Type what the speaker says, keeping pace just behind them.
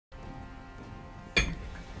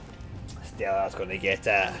Yeah, that's going to get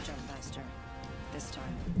it. Jump faster. This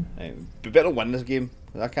time. We better win this game.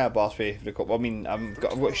 I can't boss me record. I mean, I've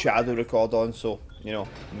got shadow record on, so you know,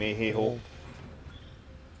 may hey ho.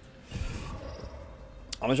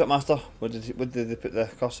 I'm a jump master. What did they put the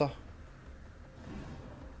cursor?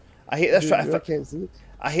 I hate this. I can't see it.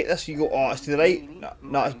 I hate this. You go, oh, it's to the right.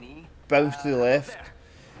 No, it's bounce to the left.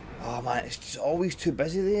 Oh man, it's just always too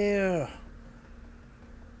busy there.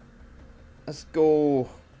 Let's go.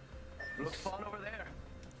 Looks fun over there.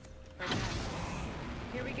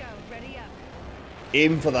 Here we go. Ready up.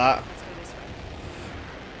 Aim for that. Let's go this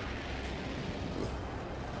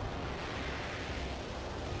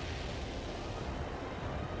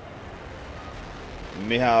way.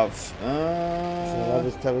 May have. So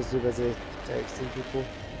I was too busy texting people.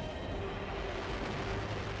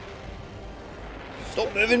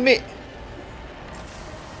 Stop moving, mate.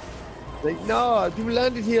 Like, no, you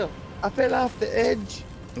landed here. I fell off the edge.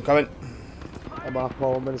 I'm coming. I'm off,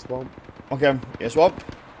 Paul. I'm in a swamp. Okay, yeah, swamp.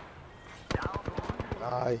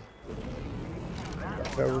 Aye. I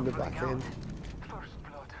fell in the back end.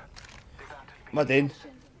 Am I dead?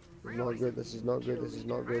 Not good. This is not good. This is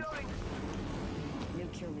not good. New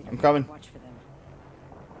kill leader. I'm coming. Watch for them.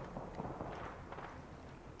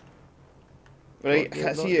 Right, I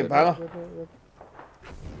can't see your banner.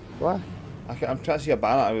 What? I'm trying to see a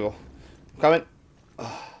banner. I go. I'm coming.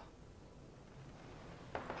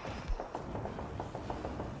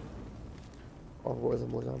 Oh, what is a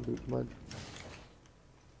Mozambique, man?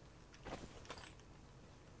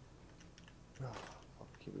 Oh, fuck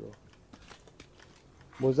you, bro.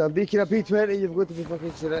 Mozambique in a P20, you've got to be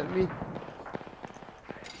fucking shitting me.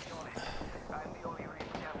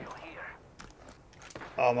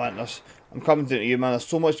 Oh man, I'm coming to you, man. There's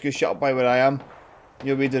so much good shit up by where I am.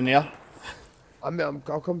 You'll be down there.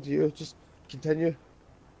 I'll come to you. Just continue.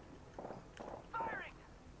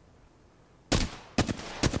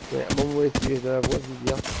 Yeah, I'm on the way to you now. I wasn't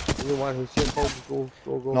here. I'm the one who's here. Go.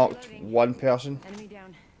 Knocked one person. Enemy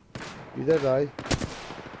down. You did, aye.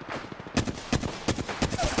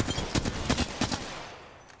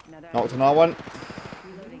 Knocked another one.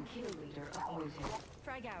 Reloading. Kill leader opposing.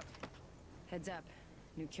 Frag out. Heads up.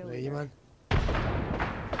 New kill There leader. you, man.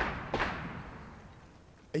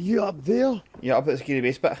 Are you up there? Yeah, up at the scary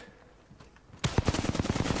base bit.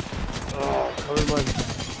 Oh, coming, man.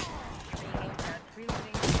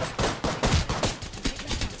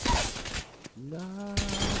 Nah.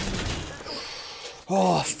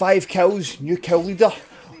 Oh, 5 kills. New kill leader.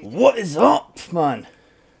 What is up, man?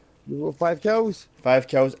 You got 5 kills? 5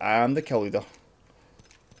 kills. I am the kill leader.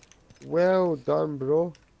 Well done,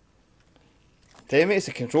 bro. Tell me it's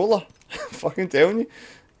a controller. Fucking telling you.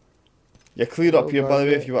 You're cleared up here, by the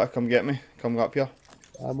way, if you want to come get me. Come up here.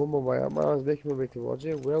 I'm on my way up, man. I was making my way towards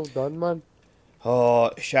you. Well done, man.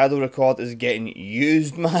 Oh, shadow record is getting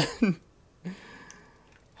used, man.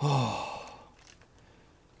 Oh.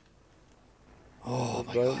 Oh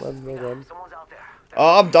my god. Man, well done. Someone's out there.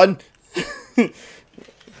 Oh, I'm done.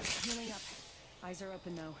 Healing up. Eyes are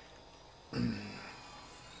open though.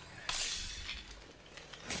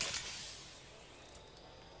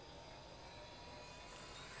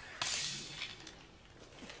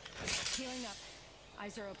 Healing up.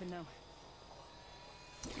 Eyes are open though.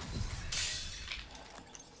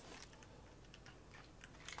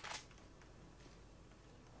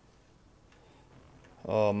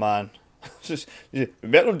 Oh man. Just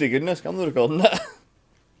better do goodness, I'm not recording that.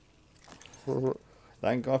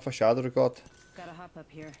 Thank God for shadow record. Gotta hop up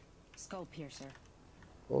here. Skull piercer.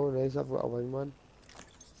 Oh, nice. I've got a wing, man.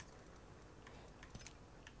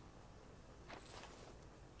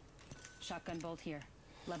 Shotgun bolt here.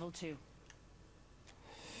 Level 2.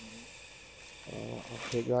 Oh,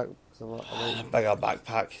 I'll take that. Bigger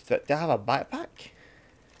backpack. Do I have a backpack?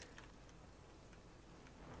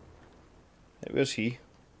 Where's he?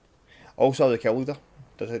 Also the kill leader.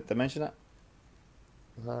 Did I mention that?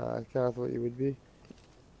 I kind of thought you would be.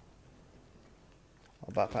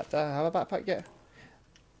 A backpack. Do I have a backpack yet?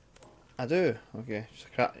 I do. Okay. Just a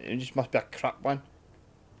crap. It just must be a crap one.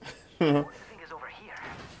 What do you think is over here?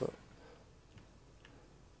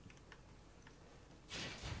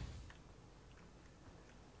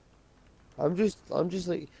 I'm just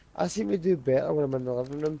like, I seem to do better when I'm in the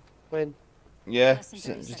living room playing. Yeah, just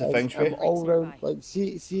a thing for I'm you. all round, like,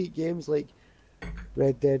 see games like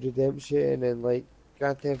Red Dead Redemption and like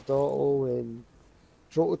Grand Theft Auto and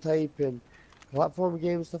Prototype and platform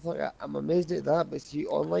games, stuff like that. I'm amazed at that, but see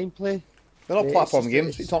online play. They're not it's platform just- games.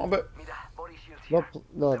 What it's- are you talking about? Body shield here.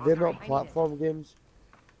 No, they're not platform games.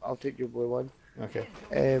 I'll take your blue one. Okay.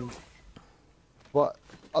 But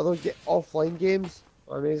other offline games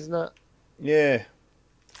are amazing. That Yeah.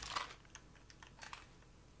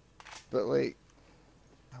 but like,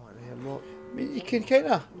 I want to unlock. I mean, you can kind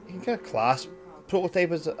of class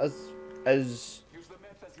Prototype as a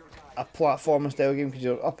platforming style game because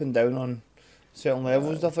you're up and down on certain levels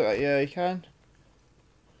and stuff like that. Yeah, you can.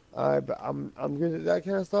 Aye, but I'm good at that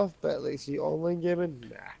kind of stuff. But like, see, online gaming,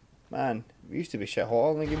 nah. Man, we used to be shit hot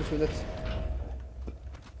on the games with it.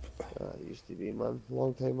 It used to be, man, a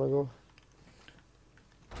long time ago.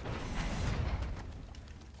 I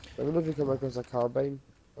don't know if you come across a carbine.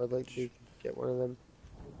 I'd like to get one of them.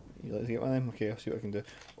 You like to get one of them? Okay, I'll see what I can do.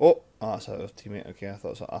 Oh, that's a teammate. Okay, I thought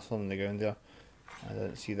it was an asshole on the ground there. I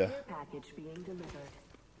didn't see the. Care package being delivered.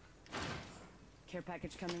 Care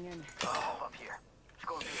package coming in. Hop up here.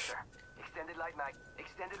 Skull piercer. Extended light mag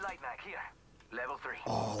here. Level 3.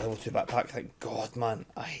 Oh, level 2 backpack. Thank God, man.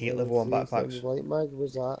 I hate level 1 backpacks. Light mag,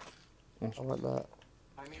 was that? Oh. I want that.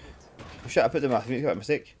 I need it. Oh, shit, I put them. I think I got a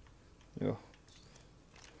mistake. There you go.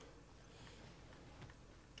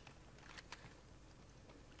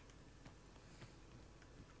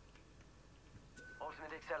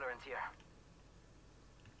 Ultimate accelerant here.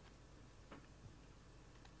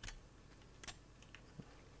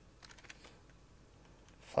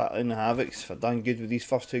 Flatline and Havocs. If I'd done good with these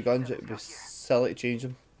first 2 guns, it would be silly to change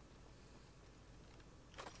them.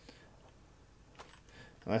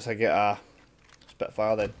 Unless I get a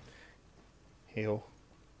Spitfire, then hey ho.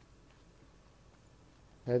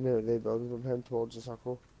 Heading out of the building from him towards the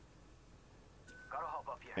circle. Gotta hop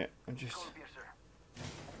up here. Yeah, I'm just. Skull piercer.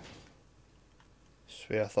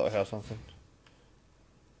 Swear I thought I heard something.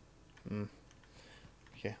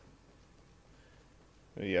 Okay.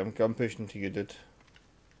 Yeah, I'm pushing to you, dude.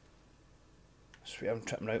 Swear I'm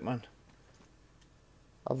tripping out, man.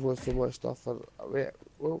 I've got so much stuff for. Wait,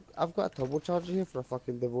 well, I've got a turbocharger here for a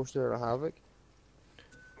fucking Devotion or a Havoc.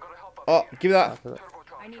 Gotta hop up Oh, here. give me that.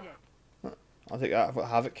 I need it. I'll take that. I've got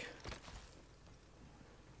Havoc.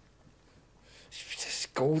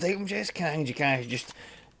 Just gold item, Jess. Can I just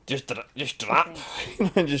drop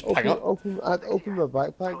and just pick up? I'd open my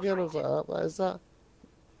backpack here and I was like, what is that?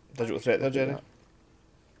 Digital threat there, Jerry.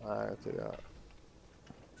 I'll take that.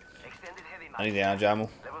 Extended heavy mag. I need the energy ammo.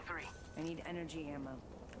 Level 3. I need energy ammo.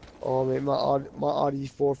 Oh mate, my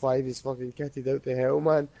RE45 is fucking kitted out to hell,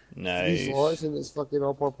 man. 3 Nice. slots and it's fucking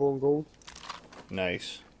all purple and gold.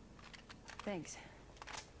 Nice. Thanks.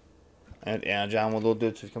 And energy ammo though,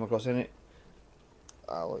 dude, so if you come across any.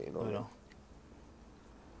 I'll let you know. You know.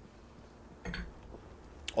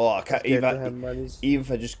 Oh, I can't Get to even him, man.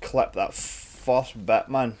 if I just clip that first bit,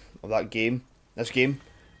 man, of that game, this game,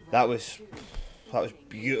 that was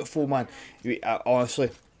beautiful, man.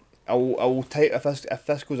 Honestly, I will type if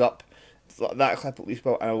this goes up, that clip at least,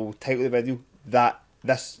 and I will title the video that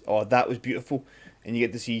was beautiful, and you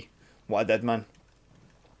get to see what I did, man.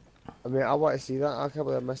 I mean, I want to see that. I can't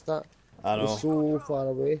believe I missed that. I know. It's so far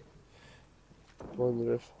away. Go on the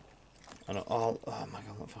roof. I know. Oh my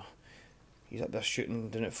God, look for. He's up there shooting,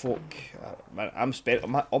 doing it, folk. Man, I'm spent.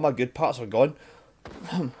 All my good parts are gone.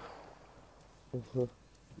 I'm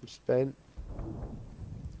spent.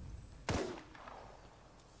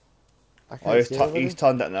 I Oh, can't see anything. he's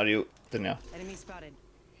turned it in a real, didn't he? Enemy spotted.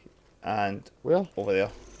 And Where? over there,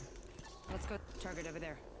 Let's go. Target over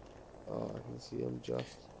there. Oh, I can see him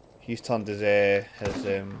just. he's turned his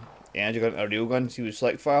energy gun into a real gun. See with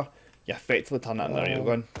select fire, you effectively turn that into a real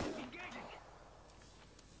gun.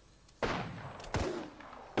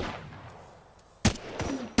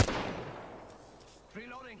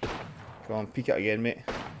 Reloading. Come on, peek it again, mate.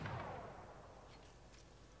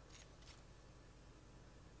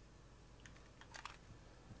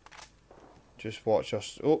 Just watch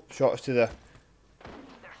us. Oh, shots to the.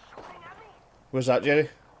 They're shooting at me. Where's that, Jerry?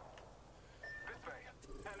 This way.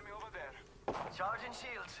 Enemy over there. Charging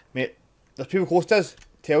shields. Mate, there's people close to us.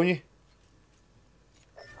 Telling you.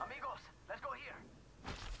 Amigos, let's go here.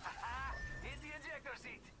 Hit the ejector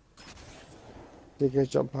seat. Take his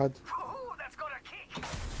jump pad. Woohoo, that's got a kick.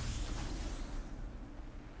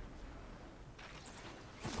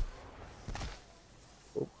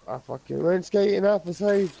 Oh, I fucking went skating off the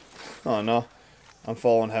side. Oh no, I'm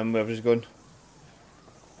following him wherever he's going.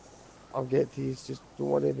 I'll get to you, just don't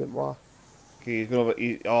worry about more. Okay, he's going over.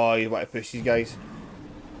 He's want to push these guys.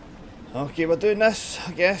 Okay, we're doing this,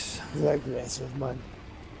 I guess. You're aggressive, man.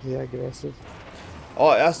 You're aggressive.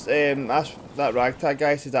 Oh, that's that ragtag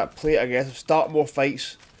guy says that play it aggressive, start more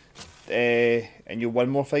fights, and you'll win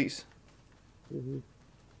more fights. Mm-hmm.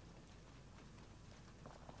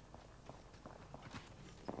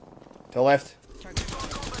 To the left. Target.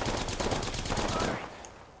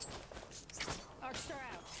 Arcstar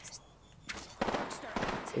out. Arcstar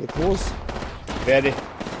out. Are you close? Ready.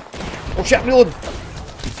 Oh shit, reload!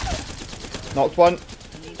 Knocked one.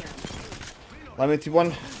 Enemy down. Limited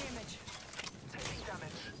one.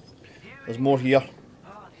 There's more here. Can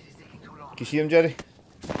you see him, Jerry?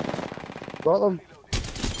 Got them.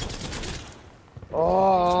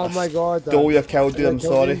 Oh my god. Stole your kill, dude. I'm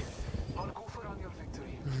sorry.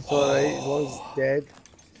 It's alright, as long as it's dead.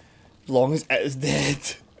 As long as it is dead.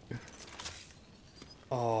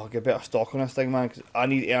 Oh, get a better stock on this thing, man, because I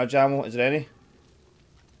need energy ammo. Is there any?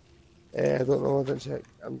 I don't know, I didn't check.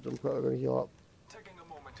 I'm quickly going to heal up. Taking a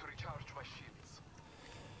moment to recharge my shields.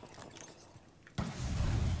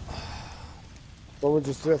 Someone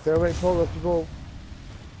just threw a thermite pole with people.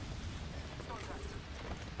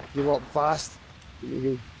 Heal up fast. Contact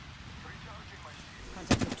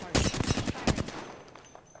with target.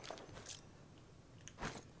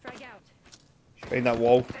 Frag out. Behind that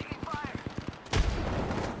wall.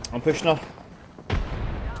 I'm pushing her.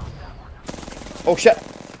 Oh shit!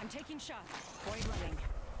 I'm taking shots. Void running.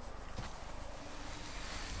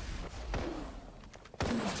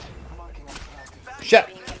 Shit!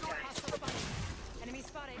 Enemy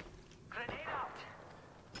spotted. Grenade out.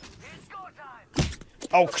 It's go time.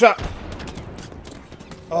 Oh crap!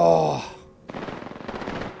 Oh!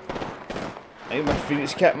 I need my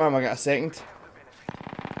Phoenix kit, man. I got a second.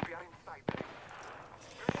 We are inside.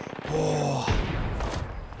 Oh!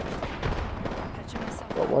 Catching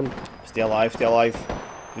myself. Got one. Stay alive, stay alive.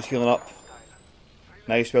 Just healing up.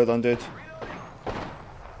 Nice, well done, dude.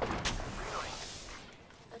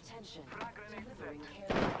 Attention.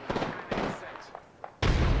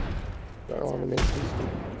 Got eliminations.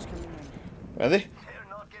 Package coming in. Ready? They're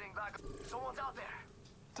not getting back. Someone's out there.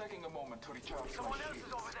 Taking a moment to recharge. Someone else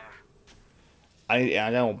is over there. I need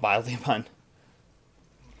energy ammo badly, man.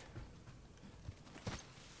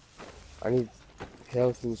 I need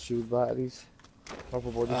health and shield batteries.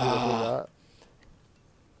 Purple body shield, I need that.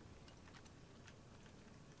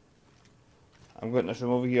 I'm going to this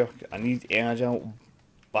room over here. I need energy ammo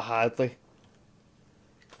badly.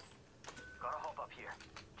 Gotta hop up here.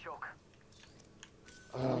 Choke.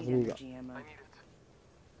 Ah, Need I need- energy ammo. I need it.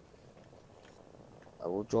 I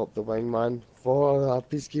will drop the wingman for a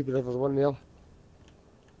peacekeeper if there's one there.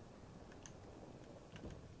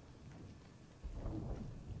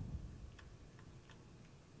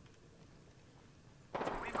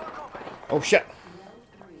 We've got company. Oh shit!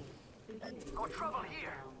 Got trouble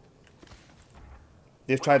here.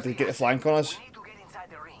 They've tried to get the flank on us. We need to get inside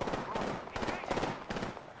the ring.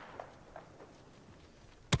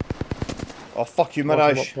 Oh fuck you, Knock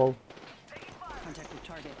him Mirage. up, Paul. Contact with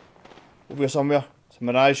target. Over here somewhere. It's a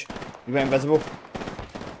Mirage. You went invisible.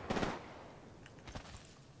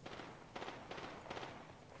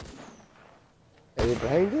 Are they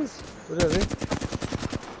behind us? Where are they?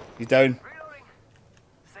 He's down. Reloading.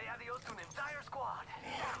 Say adios to an entire squad.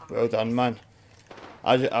 Well done, man.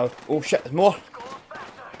 Oh shit, there's more. Go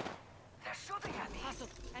faster. They're shooting at me. Hostile.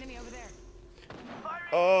 Enemy over there. Firing.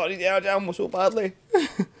 Oh, I need energy ammo so badly. Frag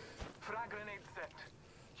grenade set.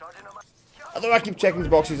 Charging on my. I don't know, I keep checking these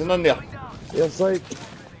boxes, there's none there. Yeah, side.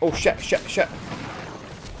 Oh shit, shit, shit.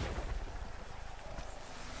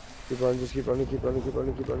 Keep running, just keep running, keep running, keep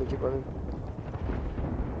running, keep running, keep running.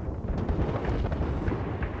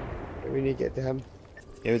 We need to get to him.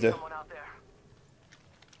 Yeah, we do. Someone out there.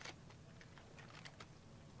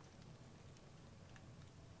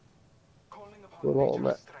 Calling upon Go nature's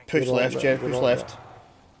ultimate. strength. Push Good left, on, Jeff, good push on, left.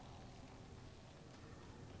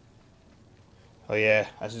 Oh yeah,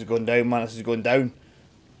 this is going down, man, this is going down.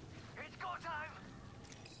 It's go time.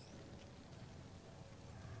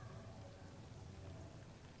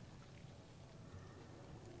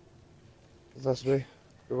 This way.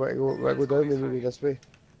 We want to go down, maybe this way.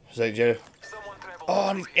 It's like, Jerry. Someone travel. Oh,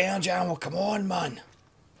 I need energy ammo, come on, man.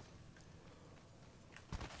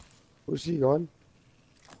 Where's he gone?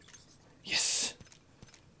 Yes.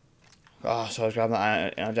 Oh, so I was grabbing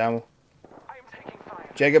that energy ammo. I am taking fire.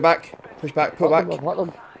 Jay, get back. Push back, pull Hit back. him, I've hit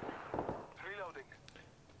him. Reloading.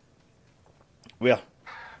 Where?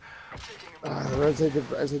 Ah, they're inside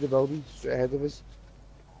the building, straight ahead of us.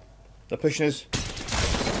 They're pushing us.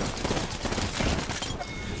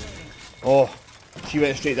 Oh, she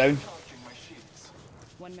went straight down. Charging my shields.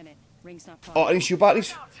 1 minute. Ring's not Oh, caught. I need shield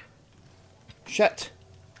batteries. Shit.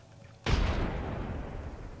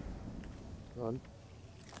 Gone.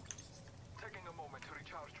 Taking a moment to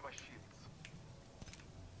recharge my shields.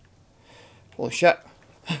 Holy shit.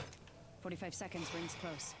 45 seconds. Ring's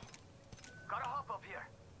close. Gotta hop up here.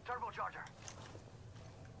 Turbocharger.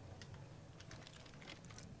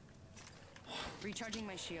 Recharging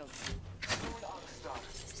my shields.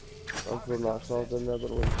 I'm throwing that sword in there, but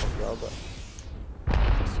I wouldn't grab it.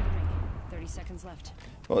 Close to the ring. 30 seconds left.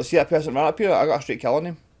 Well, see that person ran up here? I got a straight kill on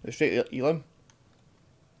him. A straight heal him.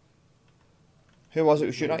 Who was it who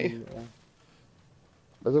was shooting at you?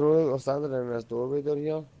 I don't know, they're standing in this doorway down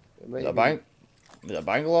here. It might Is it a be bank? Is it a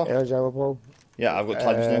Bangalore? Energy ammo pole. Yeah, I've got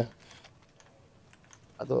tons now.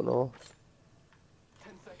 I don't know.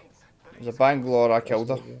 It was a Bangalore, I killed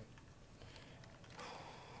her.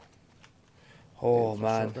 Oh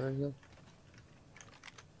man.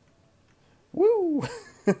 Woo!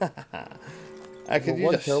 I could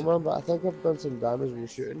One use kill, this. man, but I think I've done some damage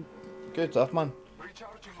with shooting. Good stuff, man.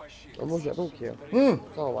 I don't care. Hmm.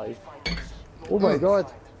 It's all life. Oh my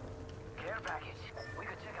god. Care package. We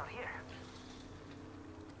could check out here.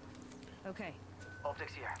 Okay.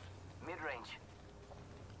 Optics here. Mid-range.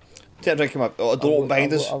 Take a drink of my. Oh, a door open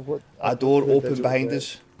behind us. A door open behind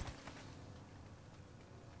us.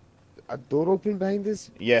 A door open behind us?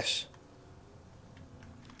 Yes.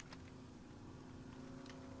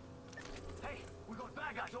 Hey, we got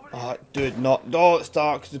bad guys over there. Ah, dude, not. No, it's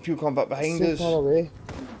dark because the people come back behind So us. far away.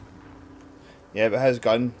 Yeah, but his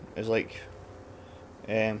gun is like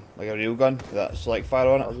a real gun. That's like fire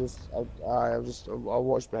on it. I'll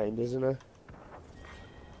watch behind us, innit?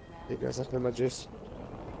 Take a sip of my juice.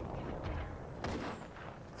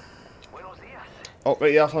 Buenos dias. Oh,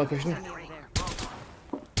 right, yeah, on the cushion. Send me over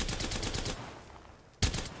there.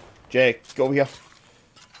 Jake, get over here.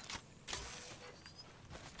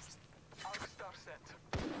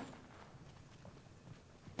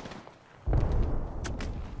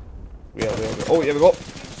 Oh, here we go.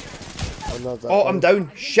 Oh, I'm down.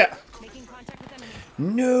 Shit. Making contact with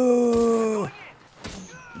enemy. No.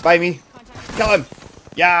 By me. Kill him.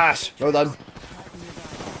 Yes. Well done.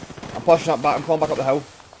 I'm pushing up back. I'm coming back up the hill.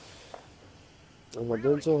 I'm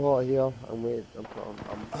doing so hot here. I'm waiting.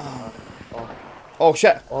 Oh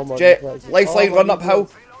shit. Oh, my Jake, reflexes. lifeline, Oh, my run uphill.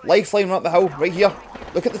 reflexes. Lifeline, run up the hill. Right here.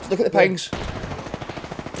 Look at the pings.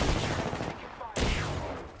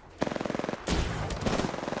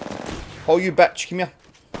 Oh, you bitch. Come here.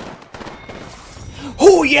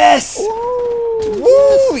 Oh, yes!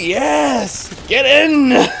 Woo, yes! Get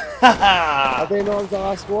in! I didn't know it was the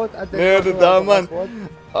last squad. I didn't Murdered know that it was the last man. squad.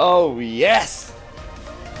 Oh, yes!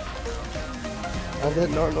 I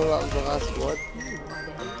did not know that was the last squad.